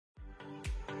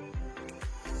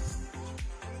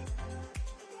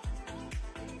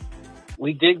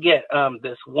we did get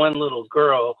this one little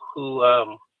girl who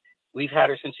we've had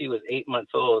her since she was 8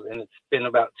 months old, and it's been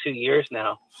about 2 years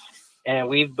now. And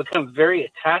we've become very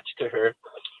attached to her.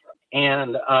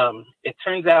 And it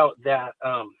turns out that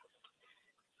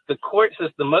the court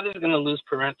says the mother's going to lose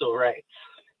parental rights.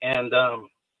 And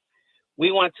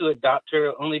we want to adopt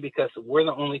her only because we're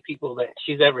the only people that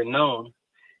she's ever known.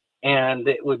 And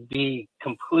it would be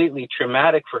completely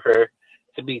traumatic for her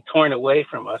to be torn away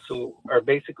from us, who are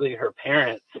basically her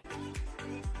parents.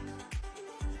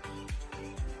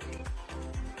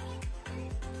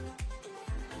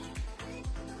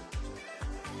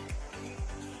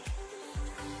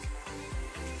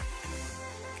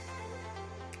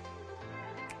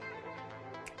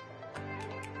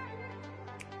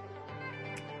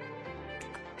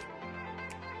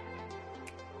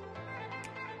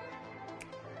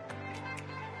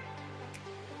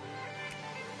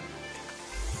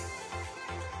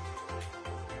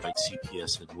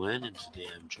 CPS and Win, and today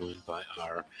I'm joined by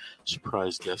our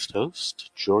surprise guest host,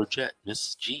 Georgette.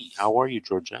 Miss G, how are you,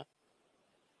 Georgette?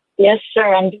 Yes,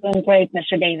 sir. I'm doing great,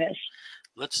 Mr. Davis.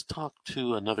 Let's talk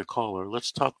to another caller.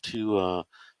 Let's talk to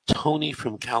Tony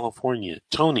from California.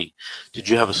 Tony, did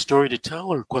you have a story to tell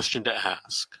or a question to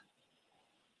ask?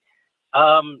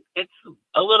 It's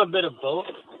a little bit of both,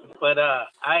 but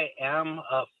I am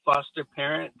a foster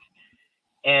parent,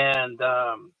 and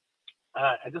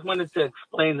I just wanted to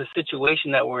explain the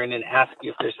situation that we're in and ask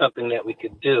you if there's something that we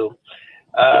could do.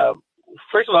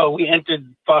 First of all, we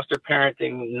entered foster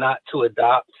parenting not to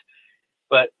adopt,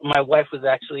 but my wife was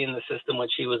actually in the system when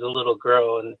she was a little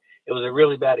girl, and it was a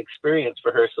really bad experience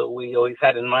for her. So we always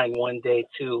had in mind one day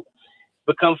to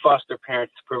become foster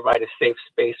parents to provide a safe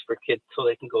space for kids so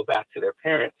they can go back to their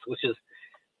parents, which is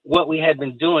what we had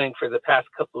been doing for the past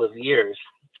couple of years.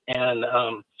 And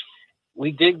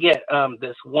we did get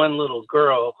this one little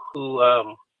girl who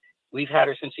we've had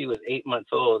her since she was 8 months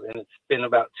old, and it's been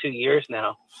about 2 years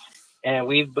now. And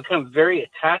we've become very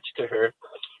attached to her.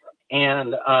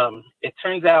 And it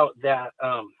turns out that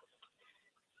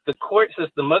the court says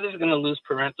the mother's going to lose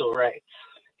parental rights.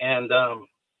 And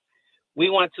we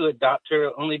want to adopt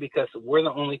her only because we're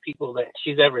the only people that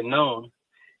she's ever known.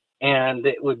 And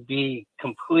it would be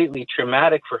completely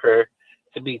traumatic for her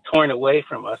to be torn away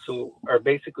from us, who are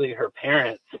basically her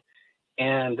parents,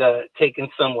 and taken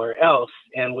somewhere else.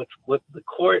 And what the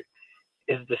court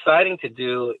is deciding to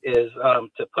do is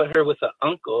to put her with an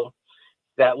uncle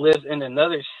that lives in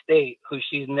another state who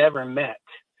she's never met.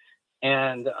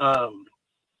 And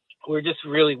we're just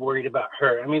really worried about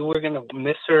her. I mean, we're going to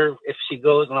miss her if she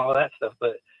goes and all that stuff,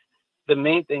 but the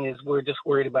main thing is we're just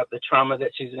worried about the trauma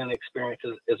that she's going to experience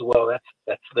as well.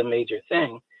 That's the major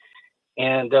thing.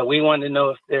 And we want to know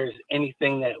if there's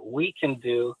anything that we can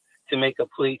do to make a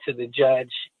plea to the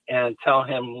judge and tell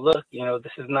him, look,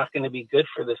 this is not going to be good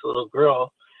for this little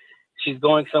girl. She's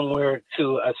going somewhere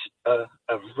to a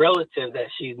relative that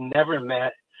she's never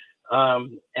met.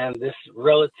 And this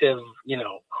relative,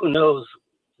 who knows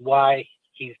why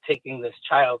he's taking this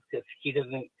child, because he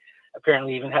doesn't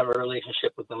apparently even have a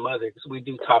relationship with the mother, because we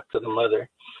do talk to the mother.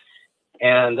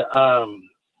 And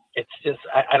it's just,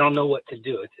 I don't know what to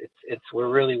do. We're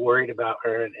really worried about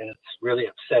her, and it's really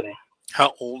upsetting.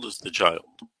 How old is the child?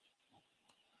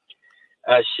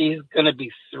 She's going to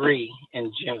be 3 in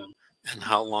June. And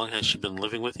how long has she been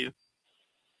living with you?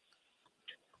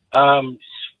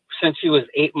 Since she was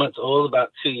 8 months old,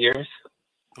 about 2 years.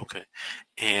 Okay.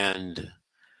 And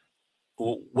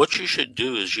what you should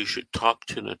do is you should talk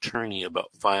to an attorney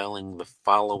about filing the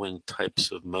following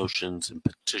types of motions and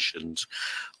petitions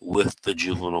with the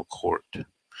juvenile court.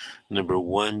 Number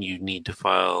 1, you need to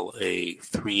file a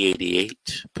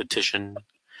 388 petition,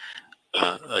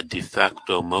 a de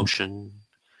facto motion.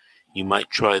 You might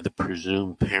try the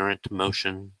presumed parent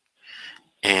motion,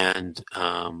 and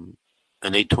an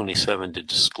 827 to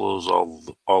disclose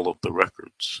all of the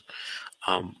records.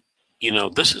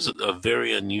 This is a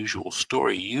very unusual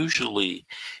story. Usually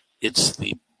it's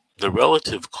the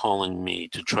relative calling me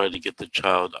to try to get the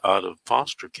child out of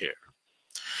foster care,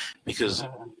 because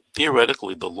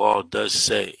theoretically the law does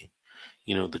say,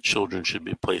 the children should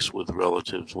be placed with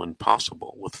relatives when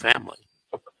possible, with family.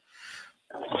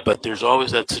 But there's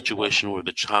always that situation where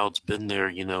the child's been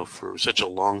there, for such a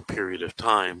long period of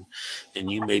time,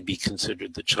 and you may be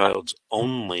considered the child's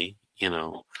only,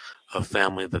 a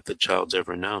family that the child's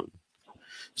ever known.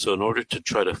 So in order to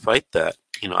try to fight that,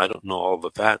 I don't know all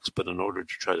the facts, but in order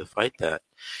to try to fight that,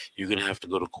 you're going to have to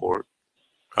go to court,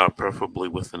 preferably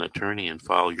with an attorney, and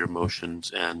file your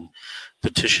motions and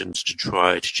petitions to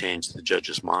try to change the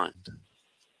judge's mind.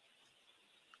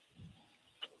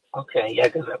 Okay, yeah,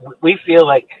 because we feel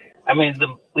like, I mean,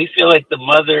 we feel like the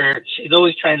mother, she's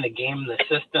always trying to game the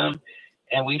system,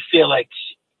 and we feel like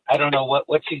I don't know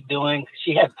what she's doing.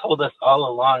 She had told us all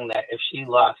along that if she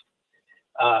lost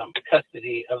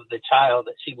custody of the child,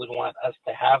 that she would want us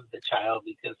to have the child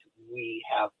because we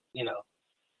have,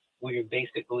 we're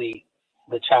basically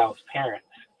the child's parents.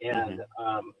 And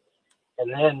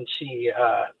and then she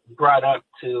brought up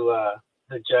to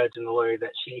the judge and the lawyer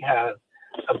that she has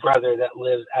a brother that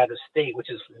lives out of state, which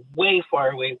is way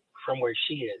far away from where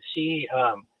she is. She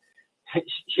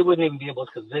wouldn't even be able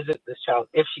to visit this child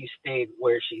if she stayed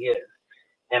where she is,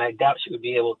 and I doubt she would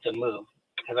be able to move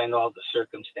because I know all the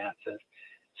circumstances.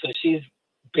 So she's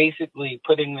basically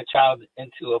putting the child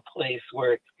into a place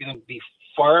where it's going to be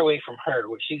far away from her,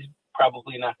 where she's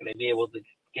probably not going to be able to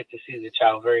get to see the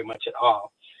child very much at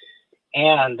all,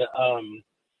 and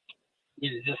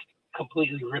just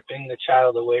completely ripping the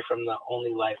child away from the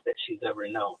only life that she's ever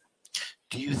known.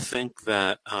 Do you think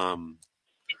that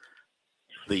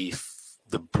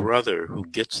the brother who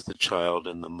gets the child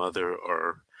and the mother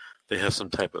they have some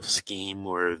type of scheme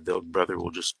where the brother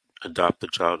will just adopt the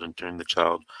child and turn the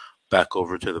child back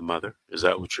over to the mother? Is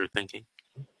that what you're thinking?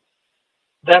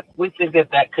 We think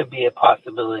that could be a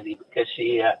possibility because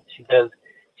she's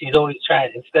always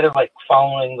trying, instead of like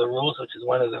following the rules, which is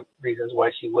one of the reasons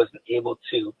why she wasn't able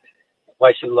to,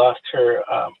 why she lost her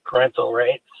parental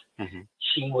rights.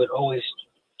 She would always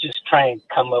just try and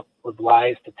come up with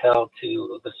lies to tell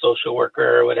to the social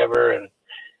worker or whatever. And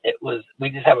we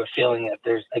just have a feeling that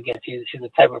she's the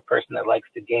type of person that likes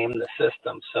to game the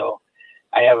system. So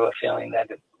I have a feeling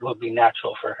that it would be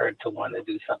natural for her to want to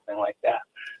do something like that.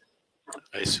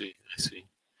 I see.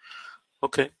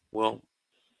 Okay, well,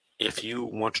 if you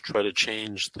want to try to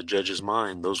change the judge's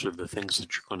mind, those are the things that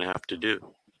you're going to have to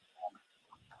do.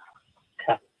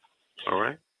 Okay. All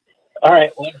right? All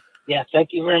right. Well, yeah,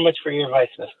 thank you very much for your advice,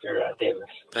 Mr. Davis.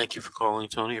 Thank you for calling,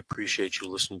 Tony. Appreciate you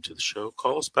listening to the show.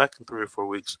 Call us back in 3 or 4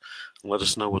 weeks and let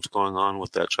us know what's going on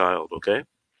with that child, okay?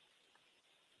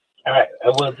 All right, I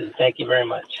will do. Thank you very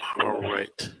much. All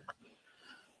right.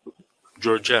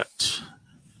 Georgette.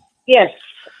 Yes,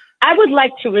 I would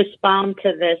like to respond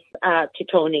to this, to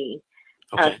Tony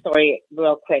story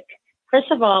real quick.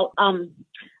 First of all,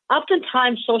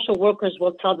 oftentimes social workers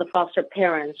will tell the foster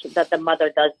parents that the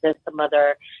mother does this, the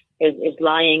mother is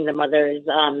lying, the mother is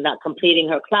not completing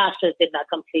her classes, did not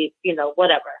complete,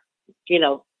 whatever,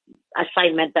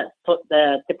 assignment that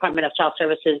the Department of Child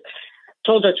Services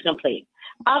told her to complete.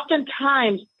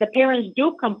 Oftentimes, the parents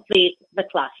do complete the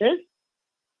classes,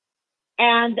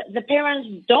 and the parents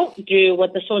didn't do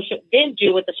what the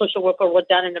social worker was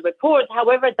done in the report.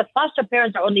 However, the foster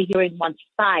parents are only hearing one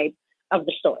side of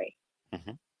the story.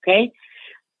 Okay?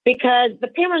 Because the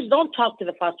parents don't talk to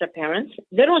the foster parents.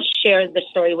 They don't share the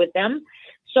story with them.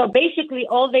 So basically,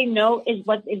 all they know is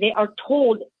what they are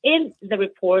told in the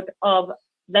report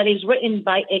that is written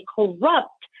by a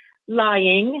corrupt,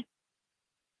 lying,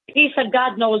 piece of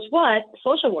God knows what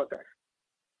social worker.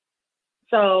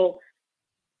 So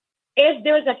if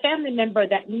there's a family member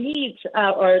that needs,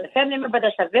 or the family member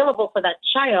that's available for that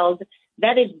child,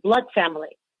 that is blood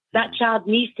family. That child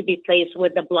needs to be placed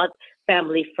with the blood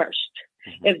family first.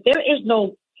 If there is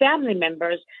no family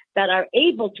members that are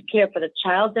able to care for the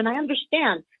child, then I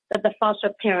understand that the foster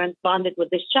parent bonded with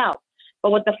this child.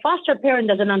 But what the foster parent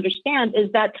doesn't understand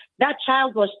is that that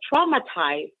child was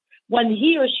traumatized when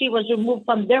he or she was removed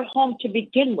from their home to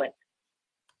begin with.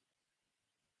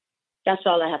 That's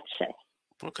all I have to say.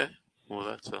 Okay.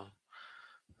 Well,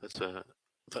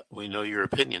 we know your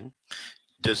opinion.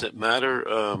 Does it matter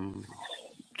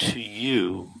to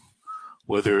you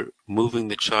whether moving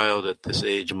the child at this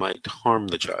age might harm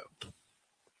the child?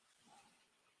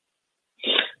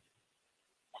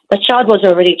 The child was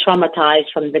already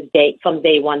traumatized from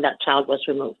day one that child was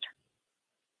removed.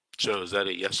 So is that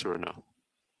a yes or a no?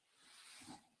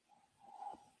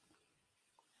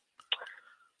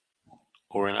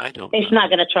 Or an I don't know. It's not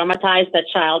going to traumatize the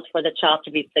child for the child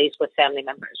to be placed with family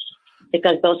members,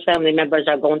 because those family members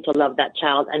are going to love that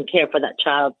child and care for that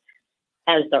child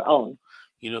as their own.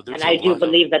 And I do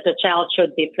believe that the child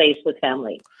should be placed with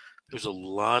family. There's a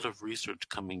lot of research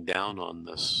coming down on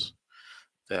this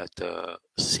that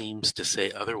seems to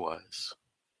say otherwise.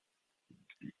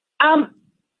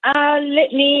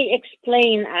 Let me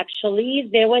explain, actually.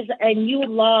 There was a new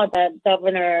law that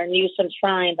Governor Newsom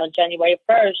signed on January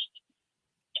 1st,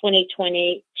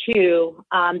 2022,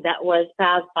 that was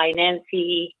passed by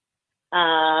Nancy,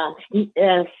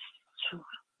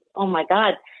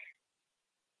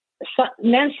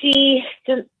 Nancy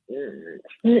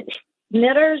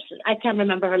Snitters, I can't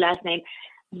remember her last name,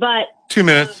 but 2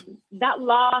 minutes. That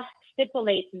law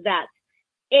stipulates that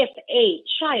if a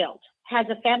child has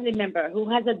a family member who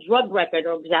has a drug record,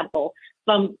 for example,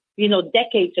 from,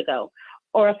 decades ago,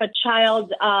 or if a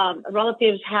child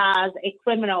relatives has a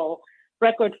criminal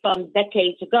record from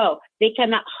decades ago,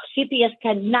 CPS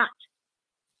cannot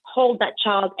hold that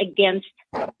child against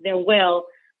their will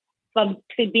from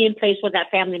being placed with that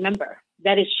family member.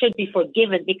 That it should be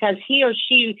forgiven because he or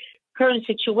she current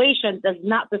situation does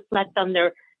not reflect on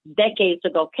their decades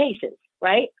ago cases,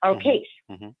 right? Or case.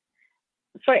 Mm-hmm.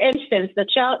 For instance, the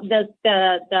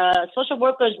social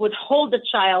workers would hold the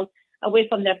child away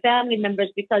from their family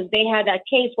members because they had a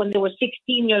case when they were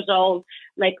 16 years old,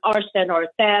 like arson or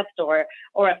theft or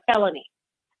a felony.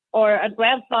 Or a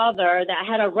grandfather that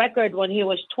had a record when he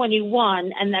was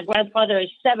 21 and that grandfather is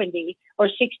 70 or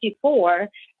 64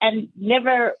 and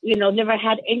never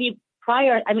had any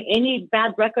any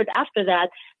bad record after that.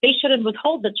 They shouldn't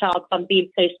withhold the child from being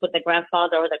placed with the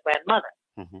grandfather or the grandmother.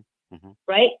 Mm-hmm. Mm-hmm.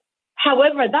 Right?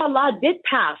 However, that law did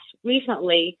pass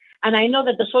recently, and I know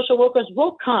that the social workers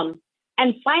will come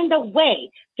and find a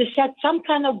way to set some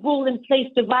kind of rule in place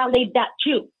to violate that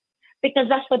too, because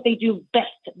that's what they do best.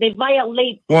 They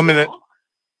violate 1 minute,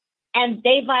 and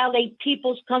they violate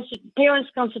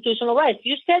parents' constitutional rights.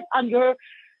 You said on your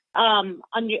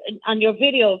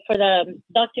video for the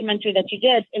documentary that you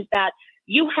did is that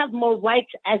you have more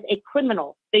rights as a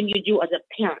criminal than you do as a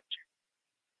parent,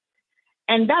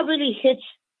 and that really hits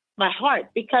my heart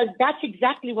because that's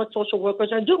exactly what social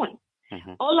workers are doing.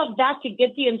 Mm-hmm. All of that to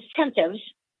get the incentives,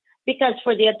 because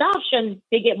for the adoption,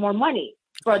 they get more money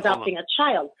for adopting a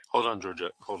child. Hold on,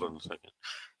 Georgette. Hold on a second.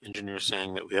 Engineer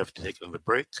saying that we have to take another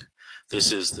break.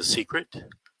 This is The Secret,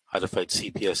 How to Fight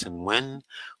CPS and When.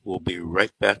 We'll be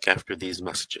right back after these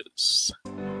messages.